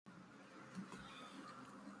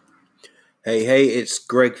Hey, it's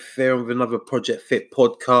Greg Fair with another Project Fit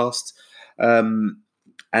podcast. Um,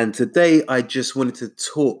 and today I just wanted to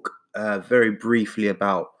talk very briefly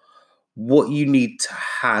about what you need to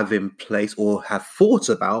have in place or have thought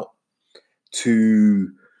about to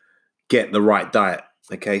get the right diet.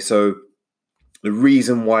 Okay, so the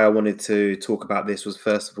reason why I wanted to talk about this was,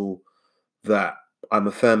 first of all, that I'm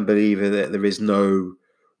a firm believer that there is no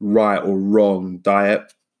right or wrong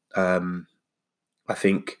diet. I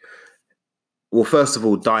think, well, first of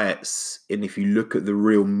all, diets, and if you look at the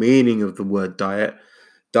real meaning of the word diet,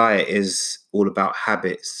 diet is all about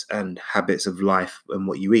habits and habits of life and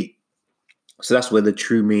what you eat. So that's where the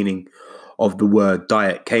true meaning of the word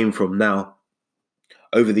diet came from. Now,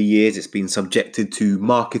 over the years, it's been subjected to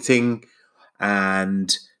marketing,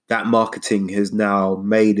 and that marketing has now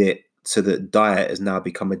made it so that diet has now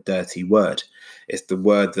become a dirty word. It's the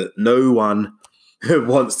word that no one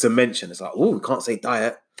wants to mention. It's like, oh, we can't say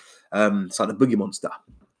diet. It's like the boogie monster.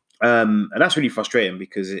 And that's really frustrating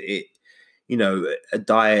because a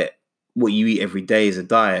diet, what you eat every day is a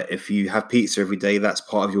diet. If you have pizza every day, that's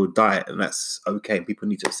part of your diet, and that's okay. People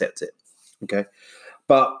need to accept it. Okay.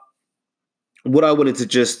 But what I wanted to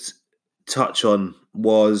just touch on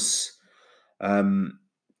was um,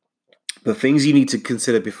 the things you need to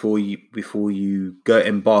consider before you go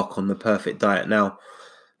embark on the perfect diet. Now,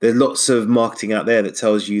 there's lots of marketing out there that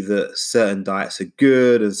tells you that certain diets are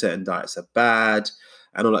good and certain diets are bad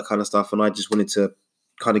and all that kind of stuff. And I just wanted to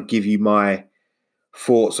kind of give you my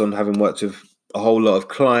thoughts on having worked with a whole lot of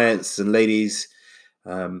clients and ladies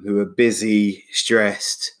who are busy,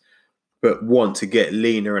 stressed, but want to get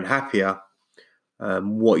leaner and happier.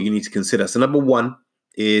 What you need to consider. So number one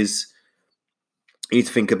is you need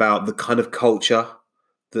to think about the kind of culture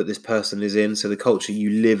that this person is in. So the culture you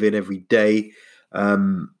live in every day.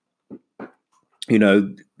 Um,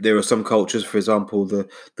 there are some cultures, for example, the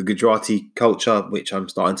Gujarati culture, which I'm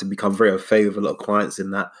starting to become very au fait with a lot of clients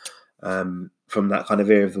in that, from that kind of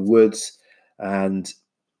area of the woods. And,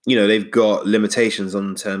 they've got limitations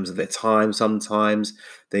on terms of their time. Sometimes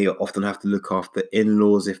they often have to look after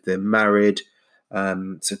in-laws if they're married.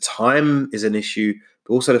 So time is an issue,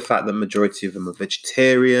 but also the fact that majority of them are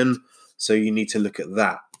vegetarian. So you need to look at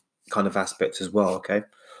that kind of aspect as well, okay?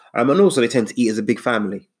 And also they tend to eat as a big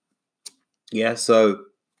family. Yeah, so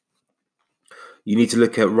you need to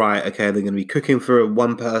look at, right, okay, they're going to be cooking for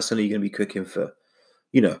one person, or you're going to be cooking for,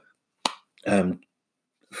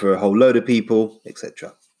 for a whole load of people,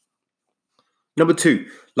 etc. Number two,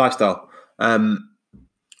 lifestyle.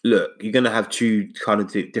 Look, you're going to have two kind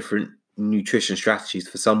of different nutrition strategies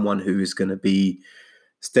for someone who is going to be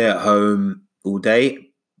stay at home all day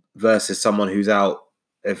versus someone who's out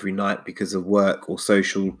every night because of work or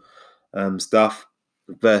social stuff,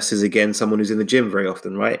 versus, again, someone who's in the gym very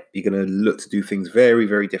often, right? You're going to look to do things very,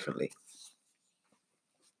 very differently.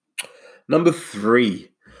 Number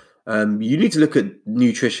three, you need to look at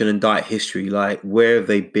nutrition and diet history. Like, where have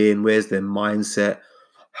they been? Where's their mindset?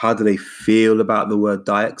 How do they feel about the word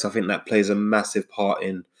diet? Because I think that plays a massive part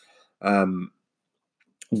in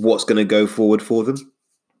what's going to go forward for them.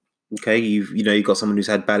 Okay, you've got someone who's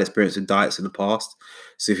had bad experience with diets in the past.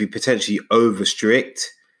 So if you potentially over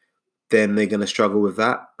strict, then they're going to struggle with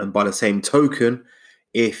that. And by the same token,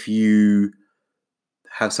 if you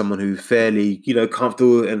have someone who's fairly,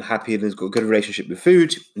 comfortable and happy and has got a good relationship with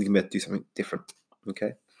food, you can be able to do something different.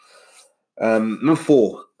 Okay. Number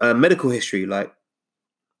four, medical history. Like,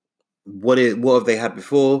 what have they had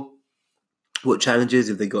before? What challenges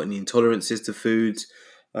have they got? Any intolerances to foods?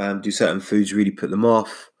 Do certain foods really put them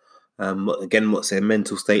off? What's their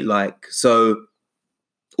mental state like? So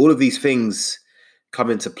all of these things come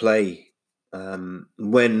into play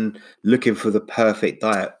when looking for the perfect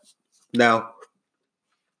diet. Now,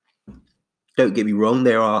 don't get me wrong,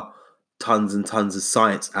 there are tons and tons of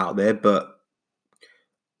science out there, but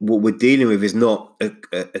what we're dealing with is not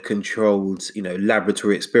a controlled,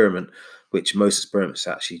 laboratory experiment, which most experiments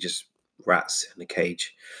are actually just rats in a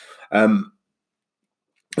cage. We're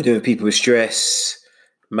dealing with people with stress,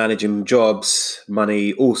 managing jobs,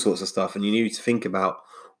 money, all sorts of stuff, and you need to think about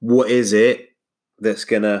what is it that's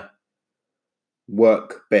going to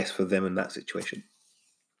work best for them in that situation.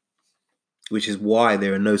 Which is why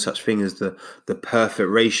there are no such thing as the perfect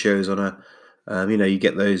ratios on a, you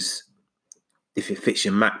get those, if it fits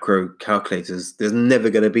your macro calculators, there's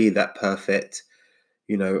never going to be that perfect,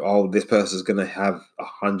 this person's going to have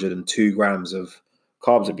 102 grams of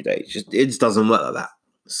carbs every day. It just doesn't work like that.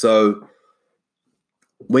 So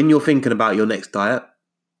when you're thinking about your next diet,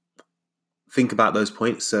 think about those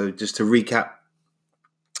points. So just to recap: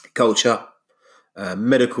 culture,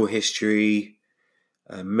 medical history,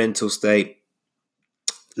 mental state,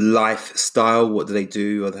 lifestyle. What do they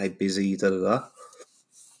do? Are they busy? Da da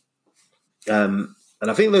da. And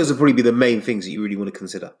I think those will probably be the main things that you really want to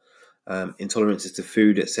consider. Intolerances to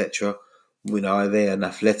food, etc. Are they an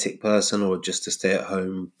athletic person or just a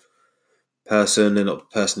stay-at-home person and not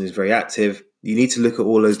a person who's very active? You need to look at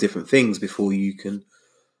all those different things before you can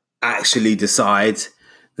actually decide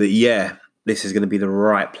that, yeah, this is going to be the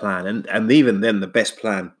right plan. And even then, the best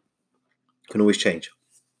plan can always change.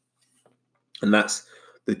 And that's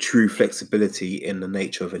the true flexibility in the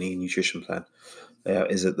nature of any nutrition plan,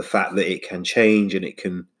 is that the fact that it can change and it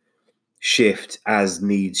can shift as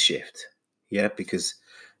needs shift. Yeah, because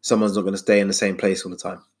someone's not going to stay in the same place all the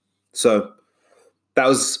time. So that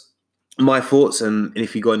was my thoughts. And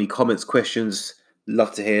if you got any comments, questions,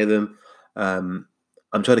 love to hear them. I'm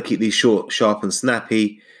trying to keep these short, sharp, and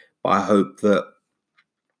snappy, but I hope that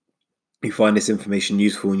you find this information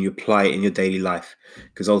useful and you apply it in your daily life,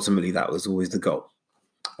 because ultimately that was always the goal.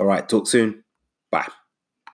 All right, talk soon. Bye.